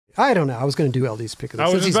I don't know. I was going to do Eldy's pick of the I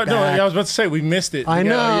was week. about to say we missed it. I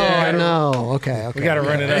know. Okay. We got to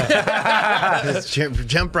run it up. Let's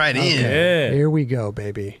jump right in. Yeah. Here we go,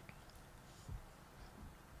 baby.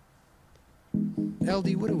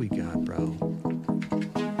 Eldy, what do we got, bro?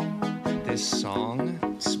 This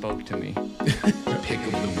song spoke to me. Pick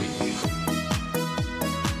of the week.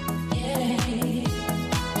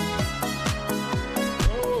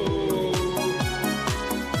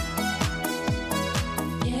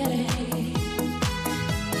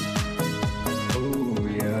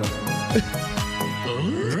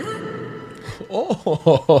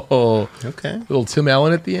 Oh, Okay. little Tim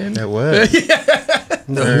Allen at the end. That was.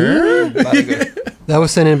 That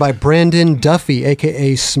was sent in by Brandon Duffy,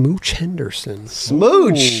 a.k.a. Smooch Henderson.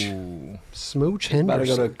 Smooch. Smooch About to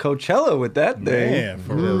go Henderson. to Coachella with that thing. Yeah,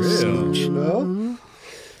 for real. You know?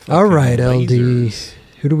 All right, LD. lasers.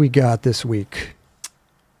 Who do we got this week?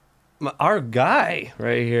 Our guy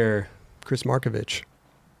right here. Kris Markovich.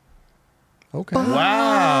 Okay.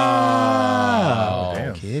 Wow.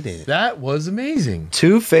 Damn. Get it. That was amazing.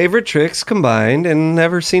 2 favorite tricks combined and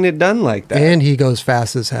never seen it done like that. And he goes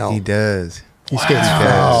fast as hell. He does. He skates fast.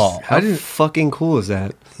 Wow. How fucking cool is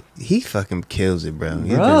that? He fucking kills it, bro.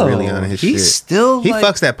 He's Bro, been really on his he's shit. still He like-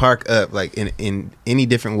 fucks that park up like in any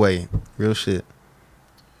different way. Real shit.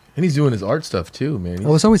 And he's doing his art stuff too, man. I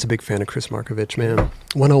was always a big fan of Kris Markovich, man.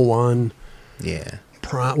 101. Yeah.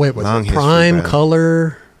 Prime, wait, what's Long it? history, Prime, bro.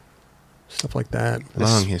 Color, stuff like that.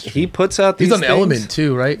 Long history. He puts out these He's on things. Element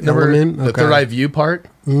too, right? Remember Element? the Okay. Third Eye View part?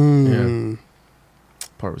 Mm. Yeah.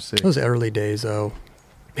 Part was sick. Those early days, though.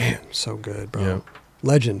 Man, so good, bro. Yeah.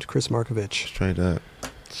 Legend, Kris Markovich. Straight up.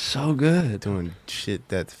 So good. Doing shit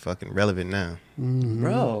that's fucking relevant now.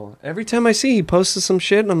 Bro, every time I see he posted some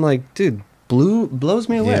shit, and I'm like, dude, blows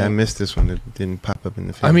me away. Yeah, I missed this one. It didn't pop up in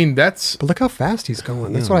the feed. I mean, that's But look how fast he's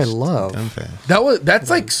going. That's what I love. Dumb fast. that's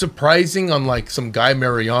like surprising on like some Guy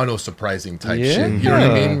Mariano surprising type Yeah. shit. You know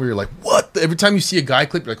what I mean? Where you're like, what? Every time you see a guy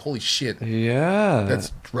clip, you're like, holy shit. Yeah.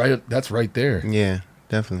 That's right. That's right there. Yeah,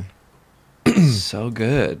 definitely. so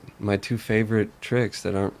good. My 2 favorite tricks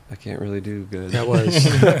that I can't really do good. That was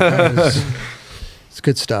it's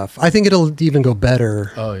good stuff. I think it'll even go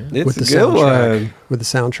better Oh yeah. It's with the a good soundtrack. one. With the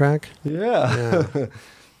soundtrack. Yeah. Yeah.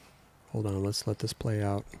 Hold on, let's let this play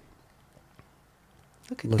out.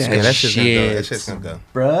 Look at Let's that, go. Yeah, that shit's gonna go. That shit. shit's gonna go.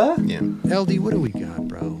 Bruh. Yeah. LD, what do we got,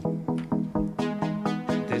 bro?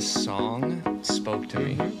 This song spoke to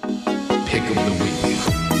me. Pick of the week.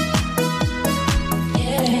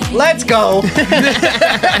 Let's go.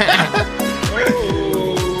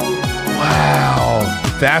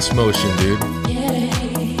 Wow. Fast motion, dude.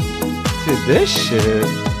 Dude, this shit.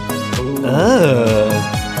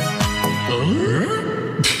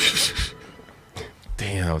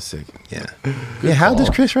 Damn, that was sick. Yeah. Yeah. How old is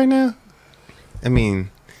Kris right now? I mean,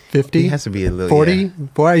 50? he has to be a little 40? Yeah.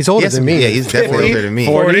 Boy, he's He older has to than be- me. Yeah, he's definitely older than me.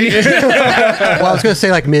 40? Well, I was going to say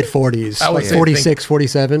like mid-40s. I would Like say 46,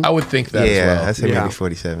 47. I would think that Yeah, as well. I said Yeah. maybe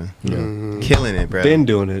 47. Killing it, bro. Been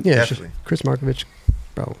doing it. Yeah, Definitely. Kris Markovich.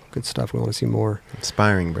 Bro, good stuff. We want to see more.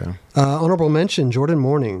 Inspiring, bro. Honorable mention, Jordan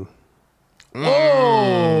Morning.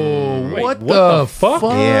 Oh, Wait, what what the the fuck?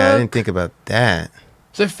 Yeah, I didn't think about that.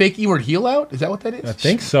 Is that fake E-word heel out? Is that what that is? I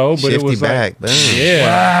think so, but it Shifty was back. like, Boom. yeah.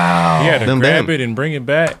 Wow. He had to Boom, grab boom. it and bring it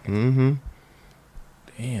back. Mm-hmm.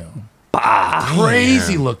 Damn.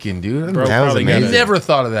 Crazy looking, dude. Bro, That was probably I got amazing. it. never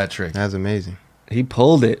thought of that trick. That was amazing. He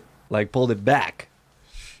pulled it. Like, pulled it back.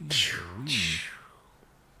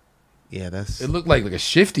 Yeah, that's It looked like a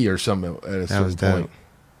shifty or something at a that certain was point. dope.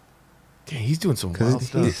 Damn, he's doing some wild Because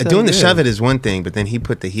stuff. So doing the good. shove it is one thing, but then he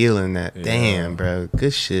put the heel in that. Yeah. Damn, bro.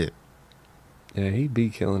 Good shit. Yeah, he be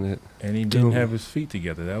killing it. And he didn't have his feet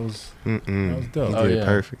together. That was Mm-mm. That was dope. He Oh, did yeah. it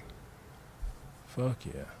perfect. fuck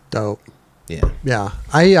yeah. Dope. Yeah. Yeah,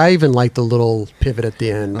 I even like the little pivot at the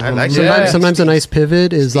end. I like that. sometimes, sometimes a nice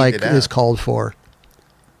pivot is Speed like it out. is called for.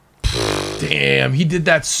 Damn, he did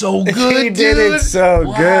that so good, he dude. did it so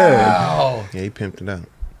Wow. Yeah, he pimped it out.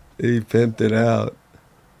 good. He pimped it out.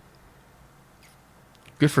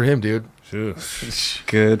 Good for him, dude. Sure.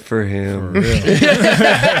 Good for For him. real.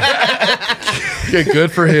 Yeah,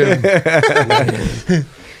 good for him.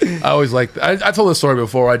 I always like. I told this story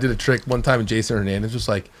before. I did a trick one time, and Jason Hernandez was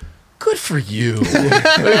like, "Good for you."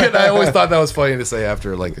 And I always thought that was funny to say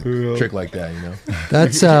after like a trick like that, you know.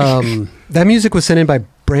 That's that music was sent in by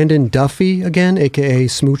Brandon Duffy again, aka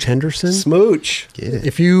Smooch Henderson. Smooch. Get it.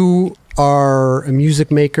 If you are a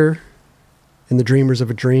music maker and the dreamers of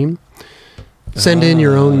a dream, send in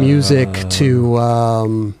your own music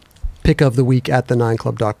to pick of the week at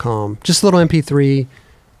the9club.com. Just a little MP3,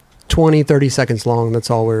 20, 30 seconds long. That's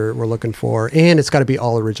all we're looking for. And it's got to be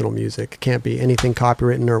all original music. It can't be anything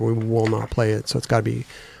copywritten or we will not play it. So it's got to be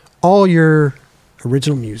all your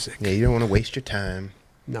original music. Yeah, you don't want to waste your time.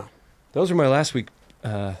 No. Those are my last week's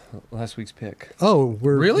pick. Oh,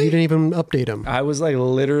 Really? You didn't even update them. I was like,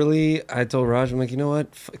 literally, I told Raj, I'm like, you know what?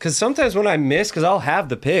 Because sometimes when I miss, because I'll have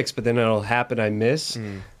the picks, but then it'll happen I miss.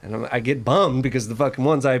 And I get bummed because the fucking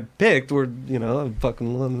ones I picked were, I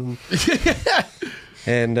fucking love them.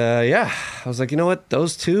 And yeah, I was like, you know what?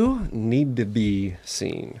 Those two need to be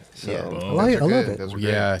seen. So Yeah. I love it. Those were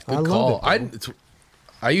great. Yeah, I good love call. it,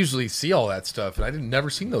 I usually see all that stuff, and I didn't never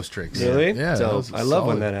seen those tricks. Really? Yeah. So that was I love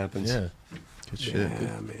when solid. that happens. Yeah. Good shit.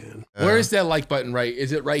 Yeah, man. Where is that like button? Right?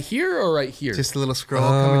 Is it right here or right here? Just a little scroll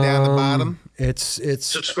coming down the bottom. It's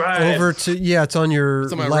Subscribe. over to it's on your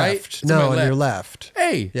It's on my left. right? It's on No, my on your left. left.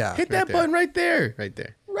 Hey, Yeah. hit Right that there. button right there. Right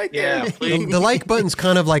there. Right there. Yeah, please. The like button's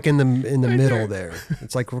kind of like in the middle there.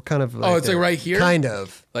 It's like we're kind of Oh, it's like there. right here? Kind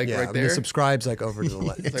of. Like yeah, right and there? The subscribe's like over to the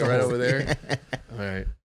left. It's like right over there. All right.